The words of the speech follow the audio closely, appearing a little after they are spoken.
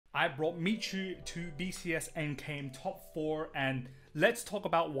I brought Michu to BCS and came top 4, and let's talk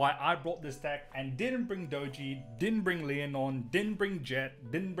about why I brought this deck and didn't bring Doji, didn't bring Lianorn, didn't bring Jet,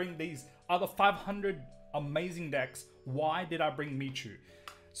 didn't bring these other 500 amazing decks. Why did I bring Michu?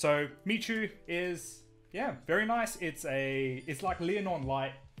 So Michu is, yeah, very nice. It's like Lianorn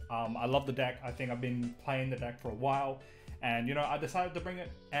Light. I love the deck. I think I've been playing the deck for a while, and you know, I decided to bring it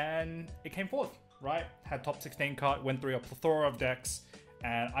and it came forth, right? Had top 16 card, went through a plethora of decks,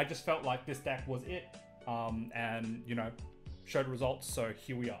 and I just felt like this deck was it, and you know, showed results. So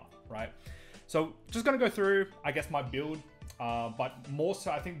here we are, right? So just gonna go through, I guess, my build, but more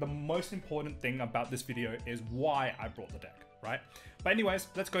so, I think the most important thing about this video is why I brought the deck, right? But anyways,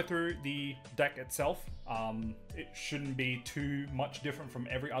 let's go through the deck itself. It shouldn't be too much different from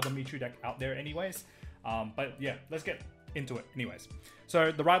every other Michu deck out there anyways. But yeah, let's get into it anyways.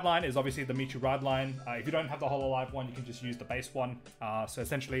 So the ride line is obviously the Michu ride line. If you don't have the Hololive one, you can just use the base one. So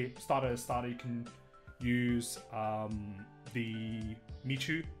essentially, starter, you can use the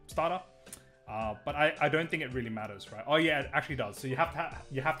Michu starter. But I don't think it really matters, right? Oh yeah, it actually does. So you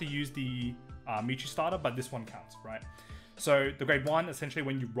have to use the Michu starter, but this one counts, right? So the grade 1, essentially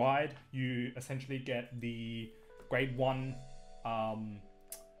when you ride, you essentially get the grade 1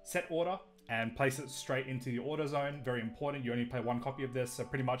 set order and place it straight into the order zone. Very important. You only play 1 copy of this. So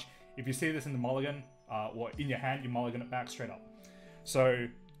pretty much if you see this in the mulligan or in your hand, you mulligan it back straight up. So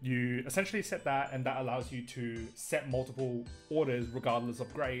you essentially set that, and that allows you to set multiple orders regardless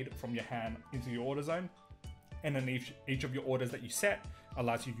of grade from your hand into your order zone. And then each of your orders that you set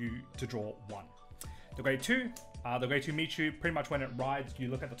allows you to draw 1. The grade 2, Michu, pretty much when it rides, you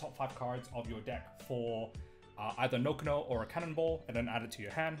look at the top 5 cards of your deck for either Nokono or a Cannonball, and then add it to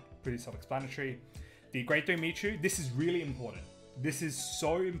your hand. Pretty self-explanatory. The grade 3 Michu, this is really important. This is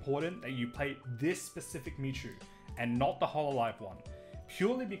so important that you play this specific Michu and not the Hololive one.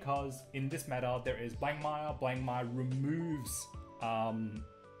 Purely because in this meta, there is Blankmire. Blankmire removes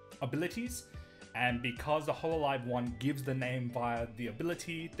abilities, and because the Hololive one gives the name via the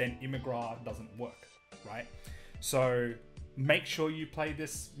ability, then Immigra doesn't work, right? So make sure you play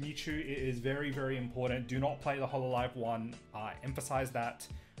this Michu. It is very, very important. Do not play the Hololive one. I emphasize that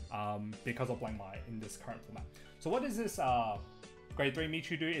because of Blankmire in this current format. So what does this grade 3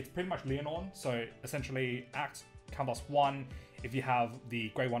 Michu do? It's pretty much Lianorn. So essentially, act, combust 1. If you have the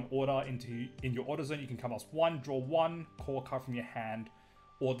grade 1 order in your order zone, you can combust 1, draw 1, call a card from your hand,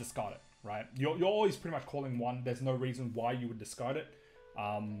 or discard it, right? You're always pretty much calling 1. There's no reason why you would discard it.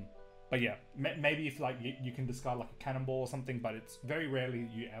 But yeah, maybe if like you can discard like a Cannonball or something, but it's very rarely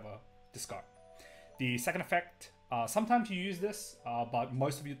you ever discard. The second effect, sometimes you use this, but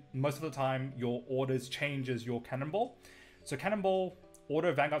most of the time your orders changes your Cannonball. So Cannonball,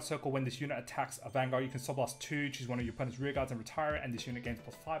 order Vanguard Circle. When this unit attacks a Vanguard, you can +2, choose one of your opponent's rear guards and retire it, and this unit gains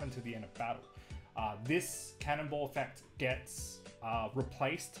 +5 until the end of battle. This Cannonball effect gets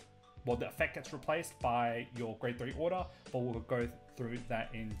replaced. Well, the effect gets replaced by your grade 3 order, but we'll go through that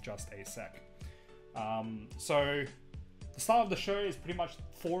in just a sec. So the start of the show is pretty much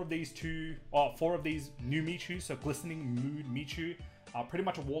 4 of these new Michu. So Glistening Mood Michu, pretty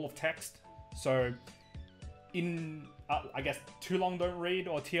much a wall of text. So in I guess Too Long Don't Read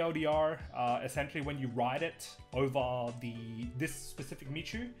or TLDR, essentially when you ride it over this specific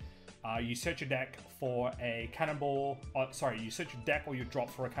Michu, you search your deck for a Cannonball, you search your deck or you drop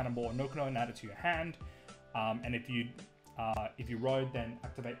for a Cannonball or Nokono and add it to your hand. And if you rode, then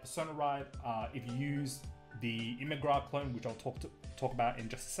activate Persona Ride. If you use the Immigra clone, which I'll talk about in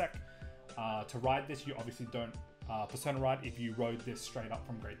just a sec, to ride this, you obviously don't Persona Ride if you rode this straight up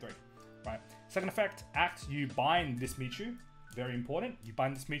from grade 3. Right. Second effect, act, you bind this Michu. Very important. You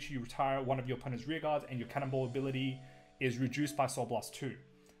bind this Michu, you retire one of your opponent's rear guards, and your Cannonball ability is reduced by Soul Blast 2.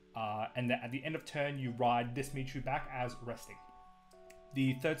 And then at the end of turn, you ride this Michu back as resting.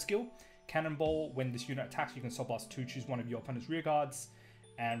 The third skill, Cannonball. When this unit attacks, you can Soul Blast 2, choose one of your opponent's rear guards,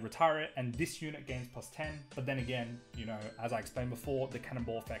 and retire it. And this unit gains +10. But then again, you know, as I explained before, the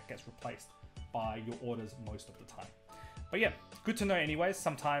Cannonball effect gets replaced by your orders most of the time. But yeah, good to know anyways.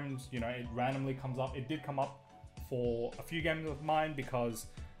 Sometimes, you know, it randomly comes up. It did come up for a few games of mine because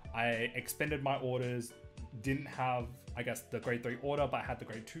I expended my orders, didn't have, I guess, the grade 3 order, but I had the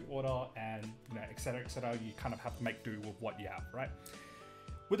grade 2 order, and, you know, etc, etc. You kind of have to make do with what you have, right?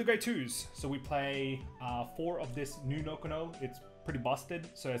 With the grade 2s, so we play 4 of this new Nokono. It's pretty busted.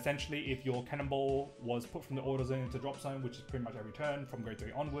 So essentially, if your Cannonball was put from the order zone into drop zone, which is pretty much every turn from grade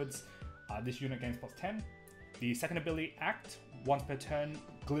 3 onwards, this unit gains +10. The second ability, Act, once per turn,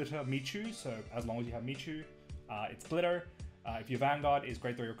 glitter Michu. So as long as you have Michu, it's glitter. If your Vanguard is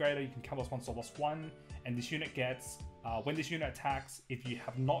grade 3 or greater, you can combust 1, Soul Blast 1, and this unit gets when this unit attacks, if you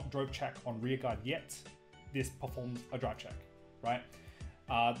have not drove check on rearguard yet, this performs a drive check, right?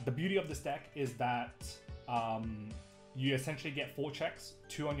 The beauty of this deck is that you essentially get 4 checks,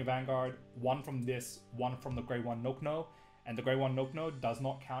 2 on your Vanguard, 1 from this, 1 from the grade 1 Nokno, and the grade 1 Nokno does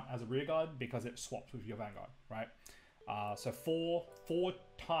not count as a rearguard because it swaps with your Vanguard, right? So 4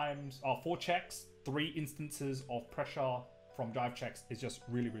 checks, 3 instances of pressure from drive checks is just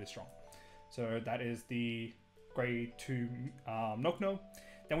really, really strong. So that is the grade 2 Nokno.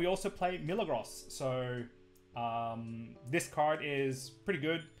 Then we also play Milagros. So this card is pretty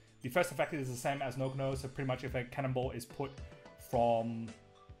good. The first effect is the same as Nokno, so pretty much if a cannonball is put from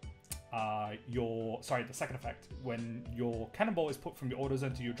the second effect, when your cannonball is put from your auto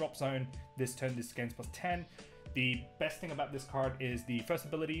zone to your drop zone, this turn this gains +10. The best thing about this card is the first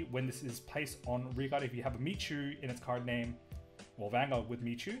ability, when this is placed on rearguard, if you have a Michu in its card name, well, Vanguard with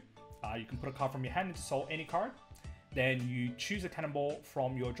Michu, you can put a card from your hand into soul any card. Then you choose a cannonball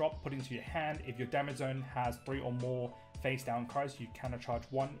from your drop, put it into your hand. If your damage zone has 3 or more face down cards, you counter charge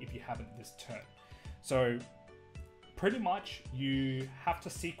 1 if you haven't this turn. So pretty much you have to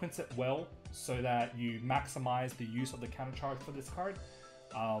sequence it well so that you maximize the use of the counter charge for this card.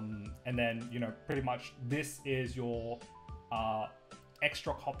 And then, you know, pretty much this is your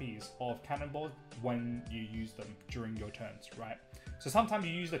extra copies of cannonballs when you use them during your turns, right? So sometimes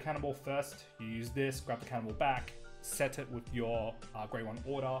you use the cannonball first, you use this, grab the cannonball back, set it with your grade 1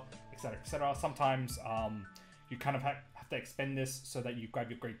 order, etc, etc. Sometimes you kind of have to expend this so that you grab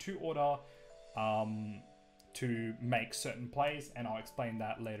your grade 2 order to make certain plays, and I'll explain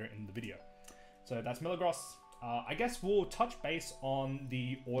that later in the video. So that's Milagros. I guess we'll touch base on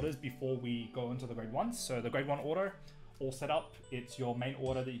the orders before we go into the grade 1s. So the grade 1 order, all set up. It's your main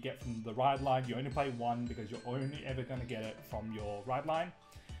order that you get from the ride line. You only play 1 because you're only ever going to get it from your ride line.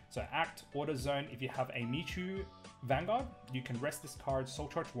 So act, order zone, if you have a Michu Vanguard, you can rest this card, soul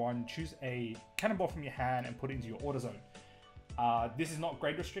charge 1, choose a cannonball from your hand and put it into your order zone. This is not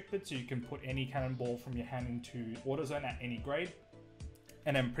grade restricted, so you can put any cannonball from your hand into order zone at any grade.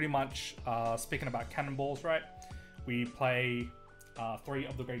 And then pretty much, speaking about cannonballs, right, we play 3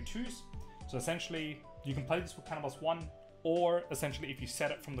 of the grade 2s. So essentially, you can play this with cannonballs 1, or essentially if you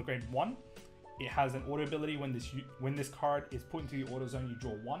set it from the grade 1, it has an auto ability when this card is put into your auto zone, you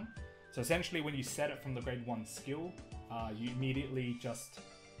draw 1. So essentially when you set it from the grade 1 skill, you immediately just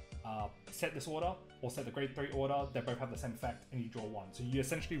set this order or set the grade 3 order. They both have the same effect and you draw 1. So you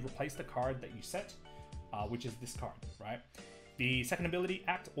essentially replace the card that you set, which is this card, right? The second ability,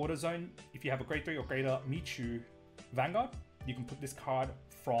 act, order zone. If you have a grade 3 or greater Michu Vanguard, you can put this card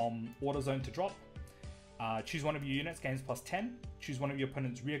from order zone to drop. Choose one of your units, gains +10. Choose one of your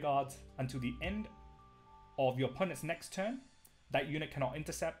opponent's rear guards until the end of your opponent's next turn. That unit cannot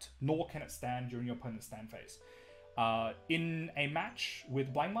intercept, nor can it stand during your opponent's stand phase. In a match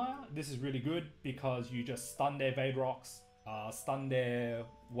with Blankmire, this is really good because you just stun their Vade Rocks, stun their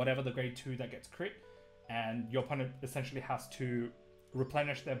whatever the grade 2 that gets crit, and your opponent essentially has to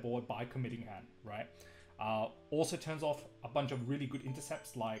replenish their board by committing hand, right? Also turns off a bunch of really good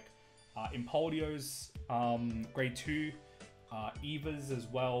intercepts like Impolio's grade 2, Evas as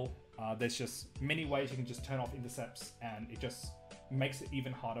well. There's just many ways you can just turn off intercepts, and it just makes it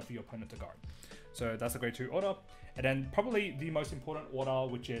even harder for your opponent to guard. So that's the grade 2 order. And then probably the most important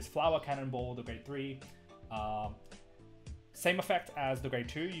order, which is Flower Cannonball, the grade 3. Same effect as the grade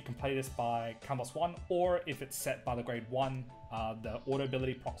 2. You can play this by Canvas 1, or if it's set by the grade 1, the order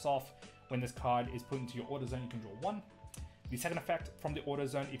ability procs off. When this card is put into your order zone, you can draw 1. The second effect from the order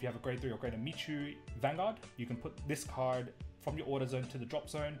zone, if you have a grade 3 or greater Michu Vanguard, you can put this card from your order zone to the drop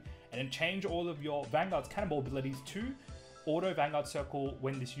zone, and then change all of your Vanguard's cannonball abilities to auto Vanguard circle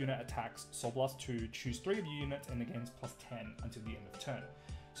when this unit attacks, soul blast 2, choose 3 of your units and it gains +10 until the end of turn.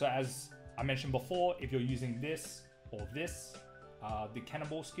 So as I mentioned before, if you're using this or this, the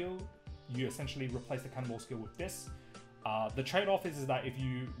cannonball skill, you essentially replace the cannonball skill with this. The trade-off is that if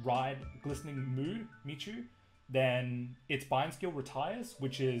you ride Glistening Mood Michu, then its bind skill retires,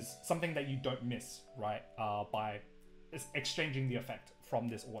 which is something that you don't miss, right? By exchanging the effect from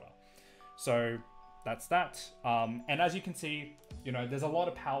this order. So that's that. And as you can see, you know, there's a lot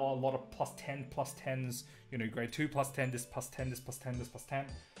of power, a lot of +10/+10s, you know, grade 2 +10, this +10, this +10, this +10.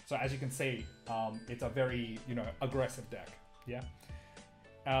 So as you can see, it's a very, you know, aggressive deck, yeah?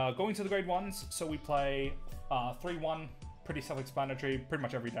 Going to the grade 1s, so we play 3-1, pretty self-explanatory. Pretty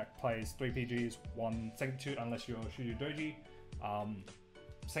much every deck plays 3 PGs, 1 Sanctitude, unless you're Shojodoji.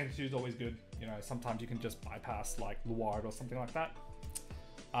 Sanctitude is always good. You know, sometimes you can just bypass like Luard or something like that.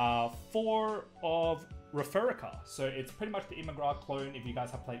 4 of Referica. So it's pretty much the Immigrant clone. If you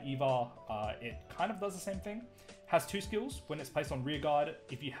guys have played Eva, it kind of does the same thing. Has 2 skills. When it's placed on rear guard,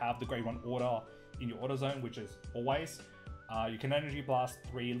 if you have the grade 1 order in your auto zone, which is always, you can energy blast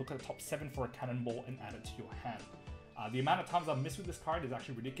 3, look at the top 7 for a cannonball and add it to your hand. The amount of times I've missed with this card is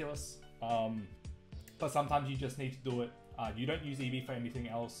actually ridiculous, but sometimes you just need to do it. You don't use EB for anything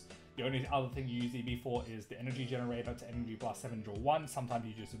else. The only other thing you use EB for is the energy generator to energy blast 7, draw 1. Sometimes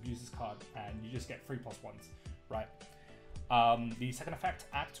you just abuse this card and you just get 3+1s, right? The second effect,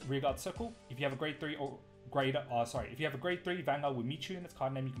 act rearguard circle. If you have a grade 3 or greater, if you have a grade 3 Vanguard with Michu in its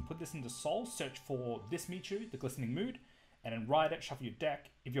card name, you can put this into Soul, search for this Michu, the Glistening Mood, and then ride it, shuffle your deck.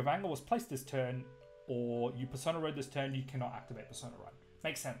 If your Vanguard was placed this turn, or you Persona Rode this turn, you cannot activate Persona Ride.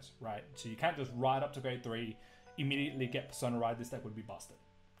 Makes sense, right? So you can't just ride up to grade 3, immediately get Persona Ride, this deck would be busted,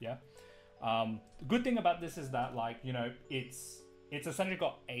 yeah? The good thing about this is that, like, you know, it's essentially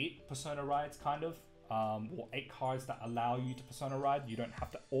got 8 Persona Rides, kind of, or 8 cards that allow you to Persona Ride. You don't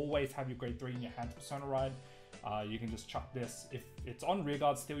have to always have your grade 3 in your hand to Persona Ride. You can just chuck this. If it's on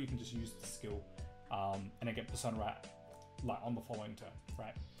rearguard still, you can just use the skill and then get Persona Ride like on the following turn,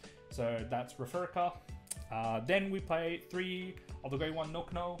 right? So that's Referica. Then we play 3 of the grade 1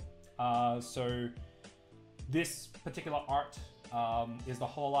 Nokono. So this particular art is the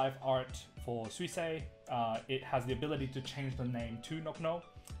Hololive art for Suisei. It has the ability to change the name to Nokono.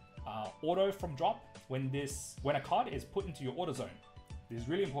 Auto from drop, when a card is put into your auto zone. This is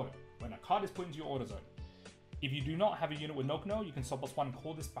really important. When a card is put into your auto zone, if you do not have a unit with Nokono, you can +1 and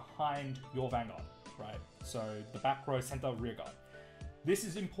call this behind your Vanguard, right? So the back row, center, rear guard. This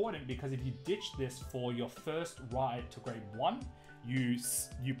is important because if you ditch this for your first ride to grade 1, you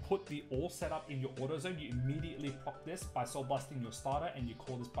put the all setup in your auto zone, you immediately proc this by soul blasting your starter and you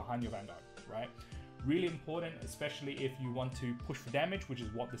call this behind your Vanguard, right? Really important, especially if you want to push for damage, which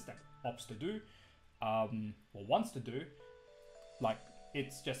is what this deck opts to do, or wants to do. Like,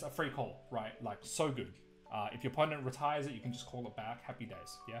 it's just a free call, right? Like, so good. If your opponent retires it, you can just call it back. Happy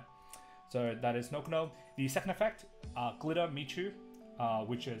days, yeah? So that is Nokono. The second effect, Glitter Michu,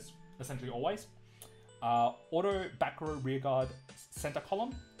 which is essentially always. Auto back row rearguard center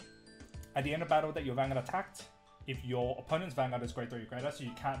column. At the end of battle that your Vanguard attacked, if your opponent's Vanguard is grade 3 or greater, so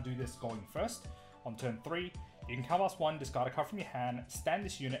you can't do this going first, on turn 3, you can cast 1, discard a card from your hand, stand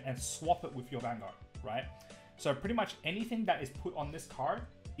this unit, and swap it with your Vanguard, right? So pretty much anything that is put on this card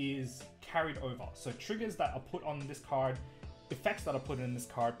is carried over. So triggers that are put on this card, effects that are put in this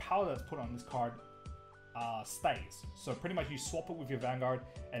card, power that's put on this card stays. So pretty much you swap it with your Vanguard,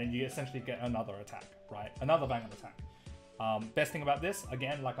 and then you essentially get another attack, right? Another Vanguard attack. Best thing about this,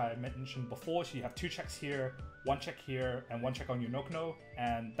 again, like I mentioned before, so you have 2 checks here, 1 check here, and 1 check on your Nokono,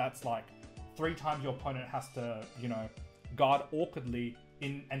 and that's like 3 times your opponent has to, you know, guard awkwardly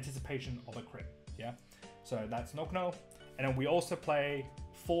in anticipation of a crit, yeah? So that's Nokono. And then we also play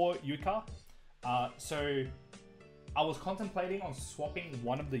 4 Yuika. So I was contemplating on swapping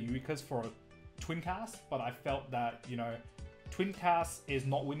one of the Yuikas for a twin cast, but I felt that, you know, twin cast is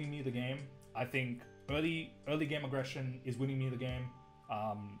not winning me the game. I think early game aggression is winning me the game.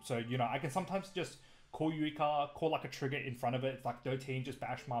 So, you know, I can sometimes just call Yuika, call like a trigger in front of it. It's like 13, just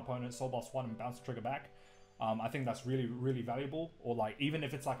bash my opponent, soul blast 1 and bounce the trigger back. I think that's really, really valuable. Or like, even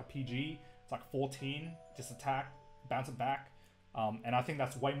if it's like a PG, it's like 14, just attack, bounce it back. And I think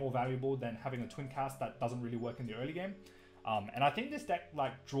that's way more valuable than having a twin cast that doesn't really work in the early game. And I think this deck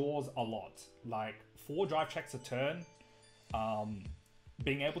like draws a lot, like 4 drive checks a turn.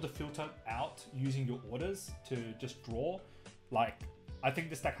 Being able to filter out using your orders to just draw, like, I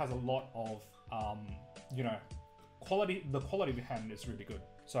think this deck has a lot of, you know, quality. The quality of your hand is really good.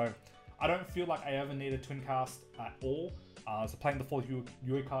 So I don't feel like I ever need a twin cast at all. So playing the 4th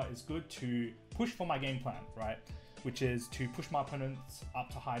Yuika is good to push for my game plan, right? Which is to push my opponents up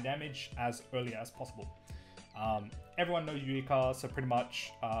to high damage as early as possible. Everyone knows Yuika, so pretty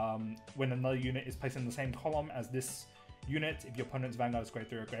much when another unit is placed in the same column as this unit, if your opponent's Vanguard is grade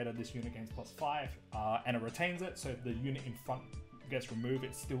 3 or greater, this unit gains +5, and it retains it. So if the unit in front gets removed,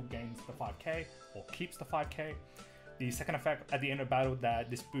 it still gains the 5k or keeps the 5k. The second effect, at the end of battle,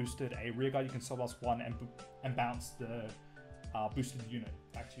 that this boosted a rearguard, you can soul blast 1 and bounce the boosted unit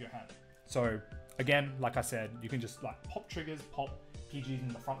back to your hand. So again, like I said, you can just like pop triggers, pop PGs in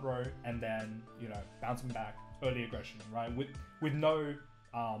the front row, and then, you know, bounce them back, early aggression, right? With no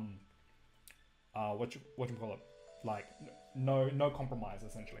what you call it, like no compromise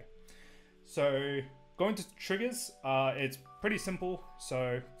essentially. So going to triggers, it's pretty simple.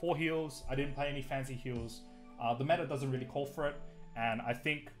 So 4 heals. I didn't play any fancy heals. The meta doesn't really call for it, and I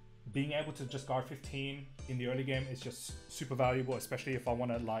think being able to just guard 15 in the early game is just super valuable, especially if I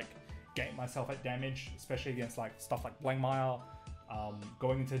want to like get myself at damage, especially against like stuff like Blankmire.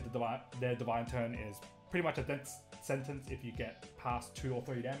 Going into their divine turn is pretty much a death sentence if you get past 2 or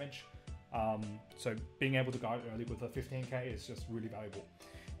 3 damage. So being able to guard early with a 15k is just really valuable.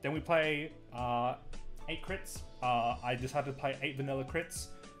 Then we play 8 crits. I decided to play 8 vanilla crits.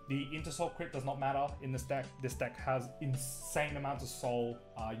 The Intersoul crit does not matter in this deck. This deck has insane amounts of soul.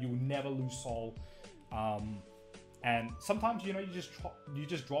 You will never lose soul. And sometimes, you know, you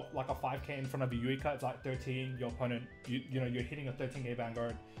just drop like a 5k in front of a Yuika. It's like 13. Your opponent, you know, you're hitting a 13k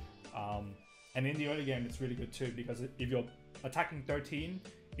Vanguard. And in the early game, it's really good too, because if you're attacking 13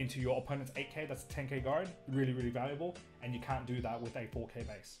 into your opponent's 8k, that's 10k guard, really, really valuable. And you can't do that with a 4k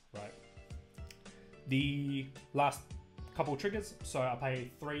base, right? The last couple of triggers, so I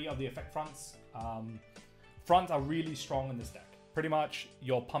play 3 of the effect fronts. Fronts are really strong in this deck. Pretty much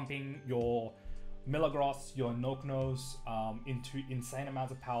you're pumping your Milagros, your Noknos into insane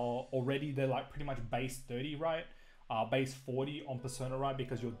amounts of power. Already they're like pretty much base 30, right? Base 40 on Persona, right?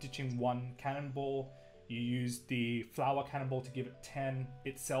 Because you're ditching 1 cannonball. You use the flower cannonball to give it 10.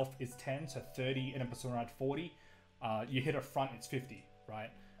 Itself is 10, so 30 in a Persona ride 40. You hit a front, it's 50,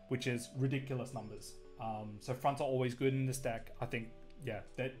 right? Which is ridiculous numbers. So fronts are always good in this deck. I think, yeah,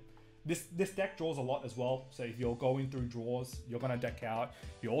 that this deck draws a lot as well. So if you're going through draws, you're gonna deck out.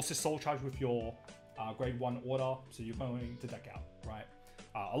 You also soul charge with your grade 1 order, so you're going to deck out, right?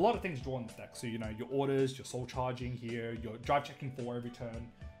 A lot of things draw in this deck. So, you know, your orders, your soul charging here, your drive checking 4 every turn.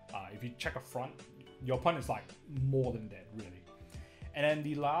 If you check a front, your opponent's like more than dead, really. And then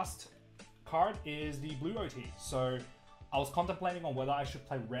the last card is the blue OT. So I was contemplating on whether I should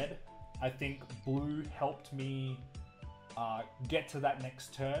play red. I think blue helped me get to that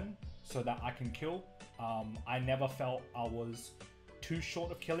next turn so that I can kill. I never felt I was too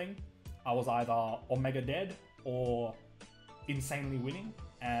short of killing. I was either Omega dead or insanely winning.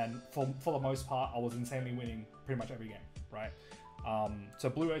 And for the most part, I was insanely winning pretty much every game, right? So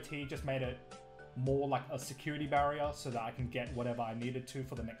blue OT just made it more like a security barrier so that I can get whatever I needed to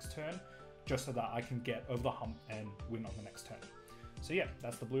for the next turn, just so that I can get over the hump and win on the next turn. So yeah,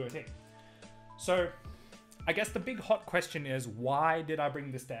 that's the blue OT. So I guess the big hot question is, why did I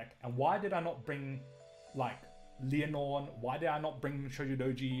bring this deck? And why did I not bring like Lianorn? Why did I not bring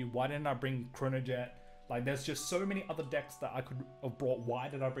Shojodoji? Why didn't I bring Chronojet? Like there's just so many other decks that I could have brought. Why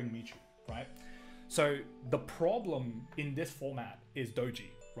did I bring Michu, right? So the problem in this format is Doji,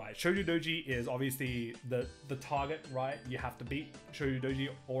 right? Shojodoji is obviously the target, right? You have to beat Shojodoji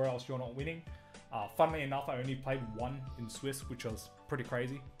or else you're not winning. Funnily enough, I only played 1 in Swiss, which was pretty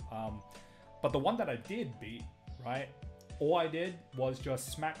crazy. But the one that I did beat, right? All I did was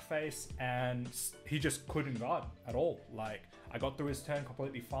just smack face and he just couldn't guard at all. Like I got through his turn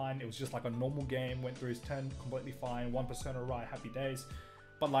completely fine. It was just like a normal game, went through his turn completely fine. 1 Persona right, happy days.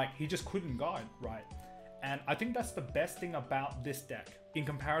 But like he just couldn't guard, right? And I think that's the best thing about this deck in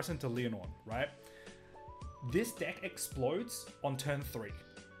comparison to Lianorn, right? This deck explodes on turn 3.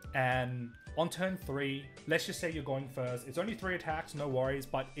 And on turn 3, let's just say you're going first. It's only 3 attacks, no worries,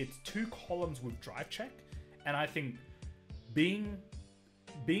 but it's 2 columns with drive check. And I think being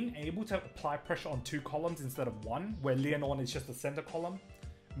able to apply pressure on 2 columns instead of 1, where Lianorn is just the center column,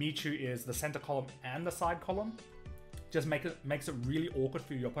 Michu is the center column and the side column, just makes it really awkward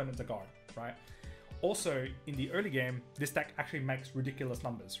for your opponent to guard, right? Also, in the early game, this deck actually makes ridiculous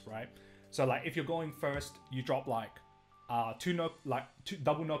numbers, right? So like if you're going first, you drop like two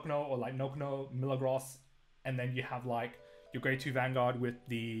double Nokno or like Nokno Milagros, and then you have like your grade 2 Vanguard with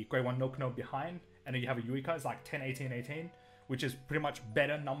the grade 1 Nokno behind, and then you have a Yuika. It's like 10, 18, 18, which is pretty much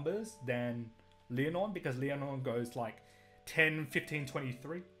better numbers than Lianorn, because Lianorn goes like 10, 15,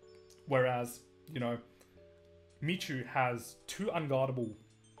 23, whereas, you know, Michu has 2 unguardable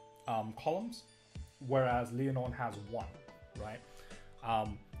columns, whereas Lianorn has 1, right?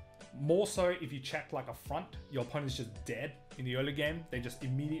 More so if you check like a front, your opponent's just dead in the early game. They just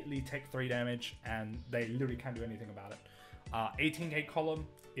immediately take 3 damage and they literally can't do anything about it. 18k column,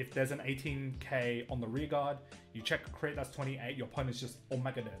 if there's an 18k on the rear guard, you check a crit, that's 28, your opponent's just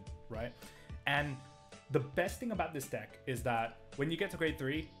omega dead, right? And the best thing about this deck is that when you get to grade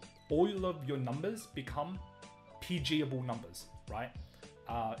 3, all of your numbers become PGable numbers, right?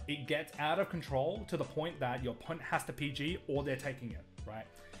 It gets out of control to the point that your opponent has to PG or they're taking it, right?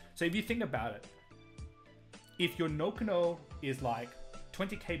 So if you think about it, if your Nokono is like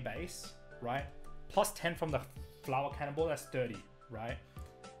 20k base, right? Plus 10 from the flower cannonball, that's 30, right?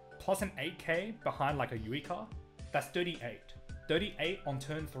 Plus an 8k behind like a Yuika, that's 38. 38 on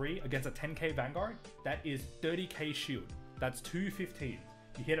turn 3 against a 10k Vanguard, that is 30k shield. That's 215.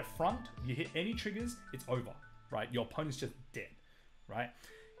 You hit a front, you hit any triggers, it's over, right? Your opponent's just dead, right?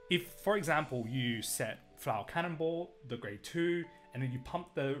 If, for example, you set flower cannonball, the grade 2, and then you pump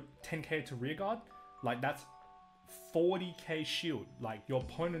the 10k to rear guard, Like that's 40k shield. Like your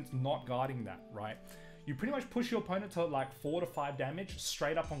opponent's not guarding that, right? You pretty much push your opponent to like 4 to 5 damage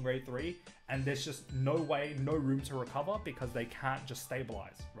straight up on grade 3, and there's just no way, no room to recover because they can't just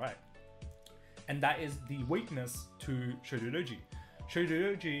stabilize, right? And that is the weakness to Shojodoji.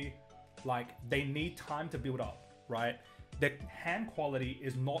 Shojodoji, like, they need time to build up, right? Their hand quality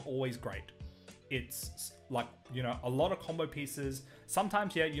is not always great. It's like, you know, a lot of combo pieces.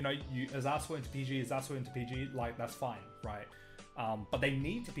 Sometimes, yeah, you know, you Azasu into PG, Azasu into PG, like, that's fine, right? But they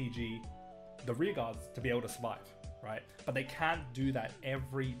need to PG the rear guards to be able to survive, right? But they can't do that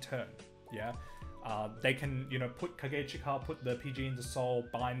every turn, yeah? They can, you know, put Kagechika, put the PG into Soul,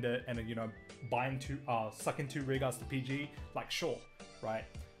 bind it, and, you know, suck into rear guards to PG, like, sure, right?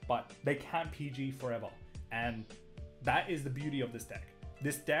 But they can't PG forever. And that is the beauty of this deck.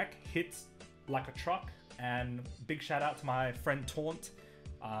 This deck hits like a truck, and big shout out to my friend Taunt.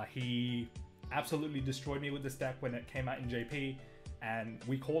 He absolutely destroyed me with this deck when it came out in JP, and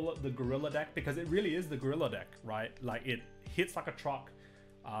we call it the Gorilla deck because it really is the Gorilla deck, right? Like, it hits like a truck.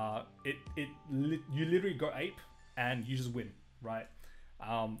 You literally go ape and you just win, right?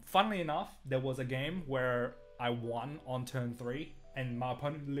 Funnily enough, there was a game where I won on turn 3 and my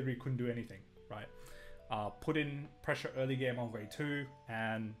opponent literally couldn't do anything, right? Put in pressure early game on grade 2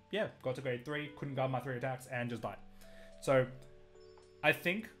 and yeah, got to grade 3, couldn't guard my 3 attacks and just died. So I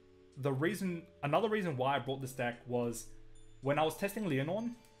think another reason why I brought this deck was when I was testing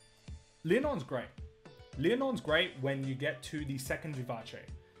Lianorn. Lianorn's great. Lianorn's great when you get to the second Vivace.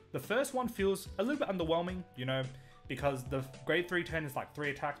 The first one feels a little bit underwhelming, you know, because the grade 3 turn is like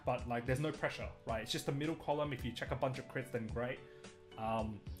 3 attacks, but like there's no pressure, right? It's just a middle column. If you check a bunch of crits, then great.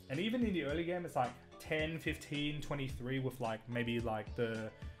 And even in the early game, it's like 10, 15, 23 with like maybe like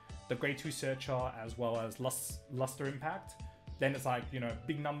the grade 2 searcher as well as luster impact. Then it's like, you know,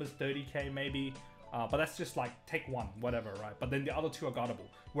 big numbers, 30k maybe, but that's just like take one, whatever, right? But then the other 2 are guardable.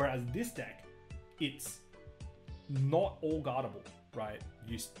 Whereas this deck, it's not all guardable, right?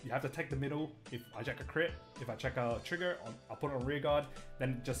 You have to take the middle. If I check a crit, if I check a trigger, I'll put it on rear guard,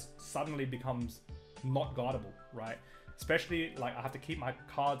 then it just suddenly becomes not guardable, right? Especially like I have to keep my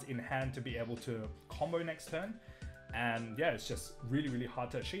cards in hand to be able to combo next turn. And yeah, it's just really, really hard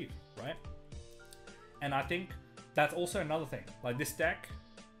to achieve, right? And I think that's also another thing. Like this deck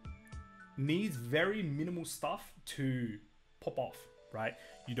needs very minimal stuff to pop off, right?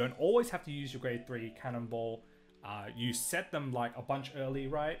 You don't always have to use your grade 3 cannonball. You set them like a bunch early,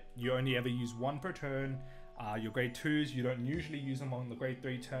 right? You only ever use 1 per turn. Your grade 2s, you don't usually use them on the grade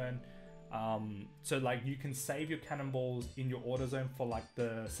 3 turn. So like you can save your cannonballs in your order zone for like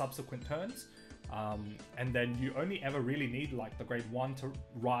the subsequent turns. And then you only ever really need like the grade 1 to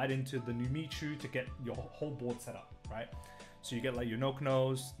ride into the new Michu to get your whole board set up, right? So you get like your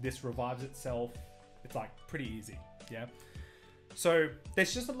Nokonos, this revives itself. It's like pretty easy, yeah? So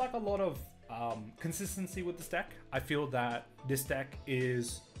there's just like a lot of consistency with this deck. I feel that this deck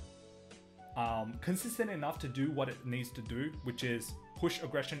is consistent enough to do what it needs to do, which is push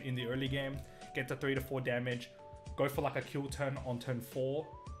aggression in the early game, get to 3 to 4 damage, go for like a kill turn on turn 4,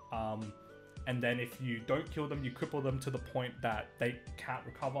 and then if you don't kill them, you cripple them to the point that they can't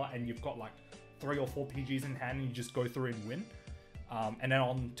recover, and you've got like 3 or 4 PGs in hand and you just go through and win. And then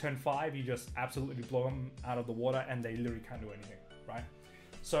on turn 5, you just absolutely blow them out of the water and they literally can't do anything, right?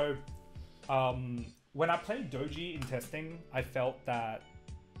 So when I played Doji in testing, I felt that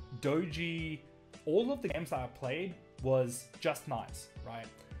Doji, all of the games that I played was just nice, right?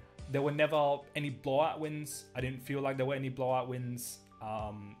 There were never any blowout wins. I didn't feel like there were any blowout wins.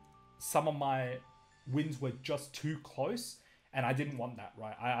 Some of my wins were just too close, and I didn't want that,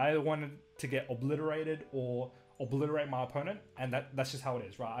 right? I wanted to get obliterated or obliterate my opponent, and that's just how it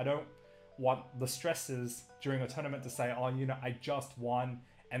is, right? I don't want the stresses during a tournament to say, oh, you know, I just won,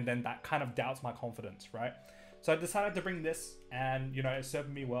 and then that kind of doubts my confidence, right? So I decided to bring this, and, you know, it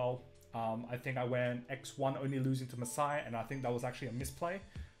served me well. I think I went X1 only losing to Masai, and I think that was actually a misplay.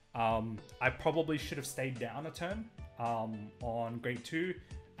 I probably should have stayed down a turn on grade 2,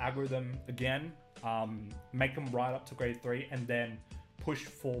 aggro them again, make them right up to grade 3, and then push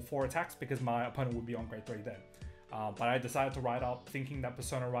for 4 attacks because my opponent would be on grade 3 then. But I decided to ride up thinking that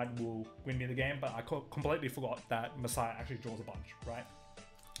Persona Ride will win me the game, but I completely forgot that Messiah actually draws a bunch, right?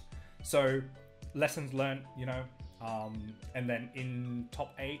 So lessons learned, you know, and then in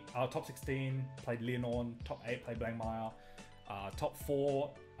top 16, played Lianorn, top 8, played Blankmeyer, top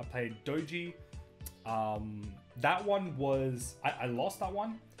 4, I played Doji. That one was, I lost that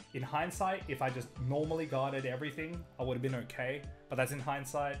one. In hindsight, if I just normally guarded everything, I would have been okay, but that's in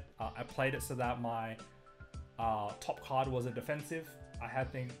hindsight. I played it so that my top card was a defensive.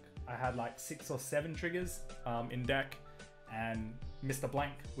 I I had like 6 or 7 triggers in deck and missed a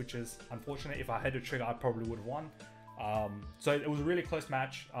blank, which is unfortunate. If I had a trigger, I probably would have won. So it was a really close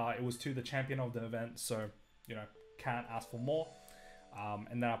match. It was to the champion of the event, so you know, can't ask for more.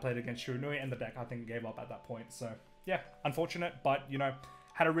 And then I played against Shiranui, and the deck I think gave up at that point. So yeah, unfortunate, but you know,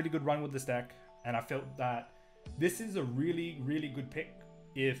 had a really good run with this deck, and I felt that this is a really, really good pick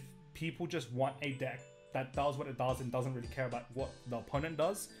if people just want a deck that does what it does and doesn't really care about what the opponent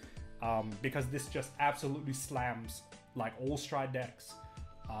does, because this just absolutely slams like all stride decks.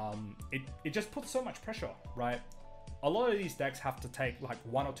 It just puts so much pressure, right? A lot of these decks have to take like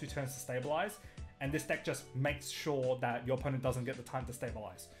 1 or 2 turns to stabilize, and this deck just makes sure that your opponent doesn't get the time to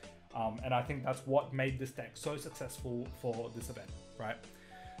stabilize. And I think that's what made this deck so successful for this event, right?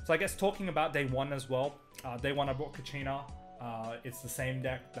 So I guess talking about day 1 as well, day 1 I brought Katrina. It's the same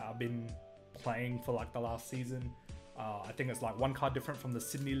deck that I've been playing for like the last season. I think it's like 1 card different from the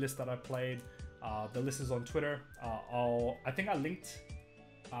Sydney list that I played. The list is on Twitter. I think I linked,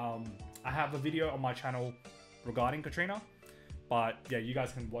 I have a video on my channel regarding Katrina, but yeah, you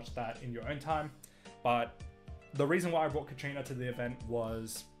guys can watch that in your own time. But the reason why I brought Katrina to the event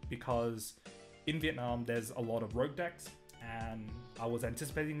was because in Vietnam there's a lot of rogue decks, and I was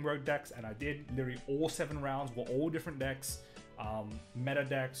anticipating rogue decks, and I did. Literally all 7 rounds were all different decks, meta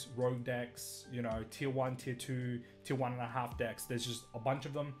decks, rogue decks, you know, tier 1, tier 2, tier 1.5 decks. There's just a bunch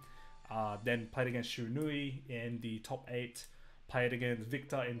of them. Then played against Shiranui in the top 8, played against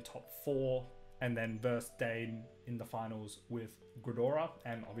Victor in top 4, and then versed Dane in the finals with Gridora,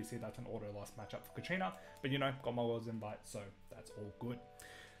 and obviously that's an auto loss matchup for Katrina, but you know, got my world's invite, so that's all good.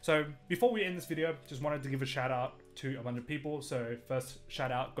 So before we end this video, just wanted to give a shout out to a bunch of people. So first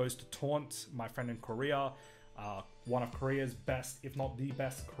shout out goes to Taunt, my friend in Korea, one of Korea's best, if not the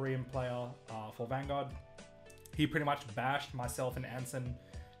best Korean player for Vanguard. He pretty much bashed myself and Anson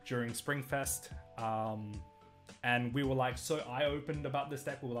during Springfest, and we were like so eye-opened about this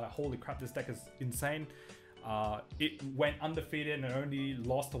deck. We were like, holy crap, this deck is insane. It went undefeated and only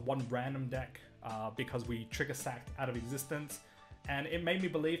lost to 1 random deck because we trigger sacked out of existence, and it made me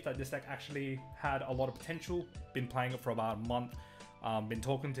believe that this deck actually had a lot of potential. Been playing it for about a month, been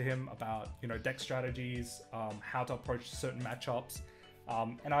talking to him about, you know, deck strategies, how to approach certain matchups,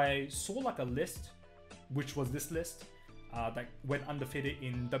 and I saw like a list, which was this list, that went undefeated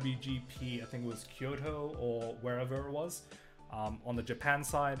in WGP, I think it was Kyoto or wherever it was, on the Japan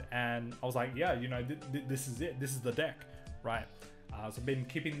side, and I was like, yeah, you know, this is it, this is the deck, right? So I've been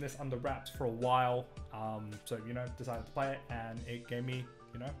keeping this under wraps for a while, so you know, decided to play it, and it gave me,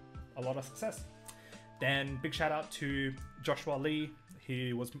 you know, a lot of success. Then big shout out to Joshua Lee.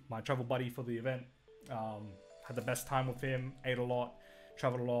 He was my travel buddy for the event. Had the best time with him, ate a lot,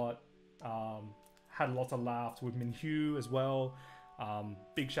 traveled a lot, had lots of laughs with Min Hugh as well.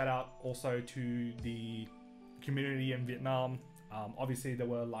 Big shout out also to the community in Vietnam. Obviously there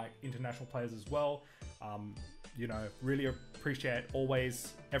were like international players as well. You know, really appreciate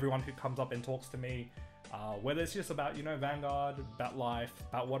always everyone who comes up and talks to me, whether it's just about, you know, Vanguard, about life,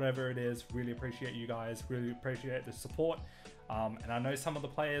 about whatever it is. Really appreciate you guys, really appreciate the support. And I know some of the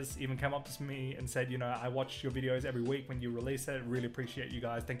players even came up to me and said, you know, I watch your videos every week when you release it. Really appreciate you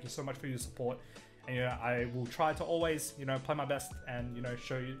guys. Thank you so much for your support. And you know, I will try to always, you know, play my best and, you know,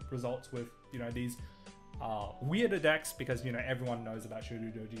 show you results with, you know, these weirder decks, because, you know, everyone knows about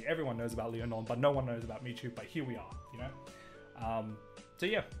Shojodoji, everyone knows about Lianorn, but no one knows about Michu, but here we are, you know. So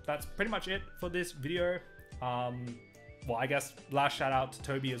yeah, that's pretty much it for this video. Well, I guess last shout out to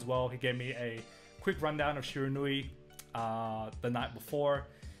Toby as well. He gave me a quick rundown of Shiranui the night before,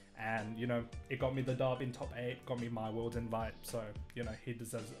 and you know, it got me the dub in top 8, got me my world invite, so you know, he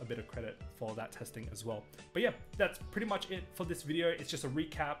deserves a bit of credit for that testing as well. But yeah, that's pretty much it for this video. It's just a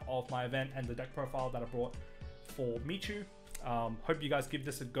recap of my event and the deck profile that I brought for Michu. Hope you guys give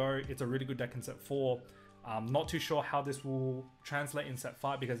this a go. It's a really good deck in set 4. Not too sure how this will translate in set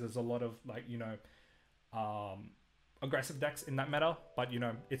 5, because there's a lot of, like, you know, aggressive decks in that meta, but you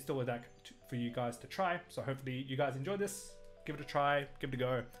know, it's still a deck for you guys to try. So hopefully you guys enjoy this, give it a try, give it a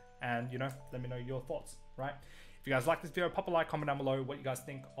go, and you know, let me know your thoughts, right? If you guys like this video, pop a like, comment down below what you guys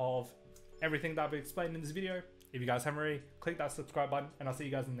think of everything that I've explained in this video. If you guys haven't already, click that subscribe button, and I'll see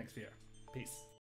you guys in the next video. Peace.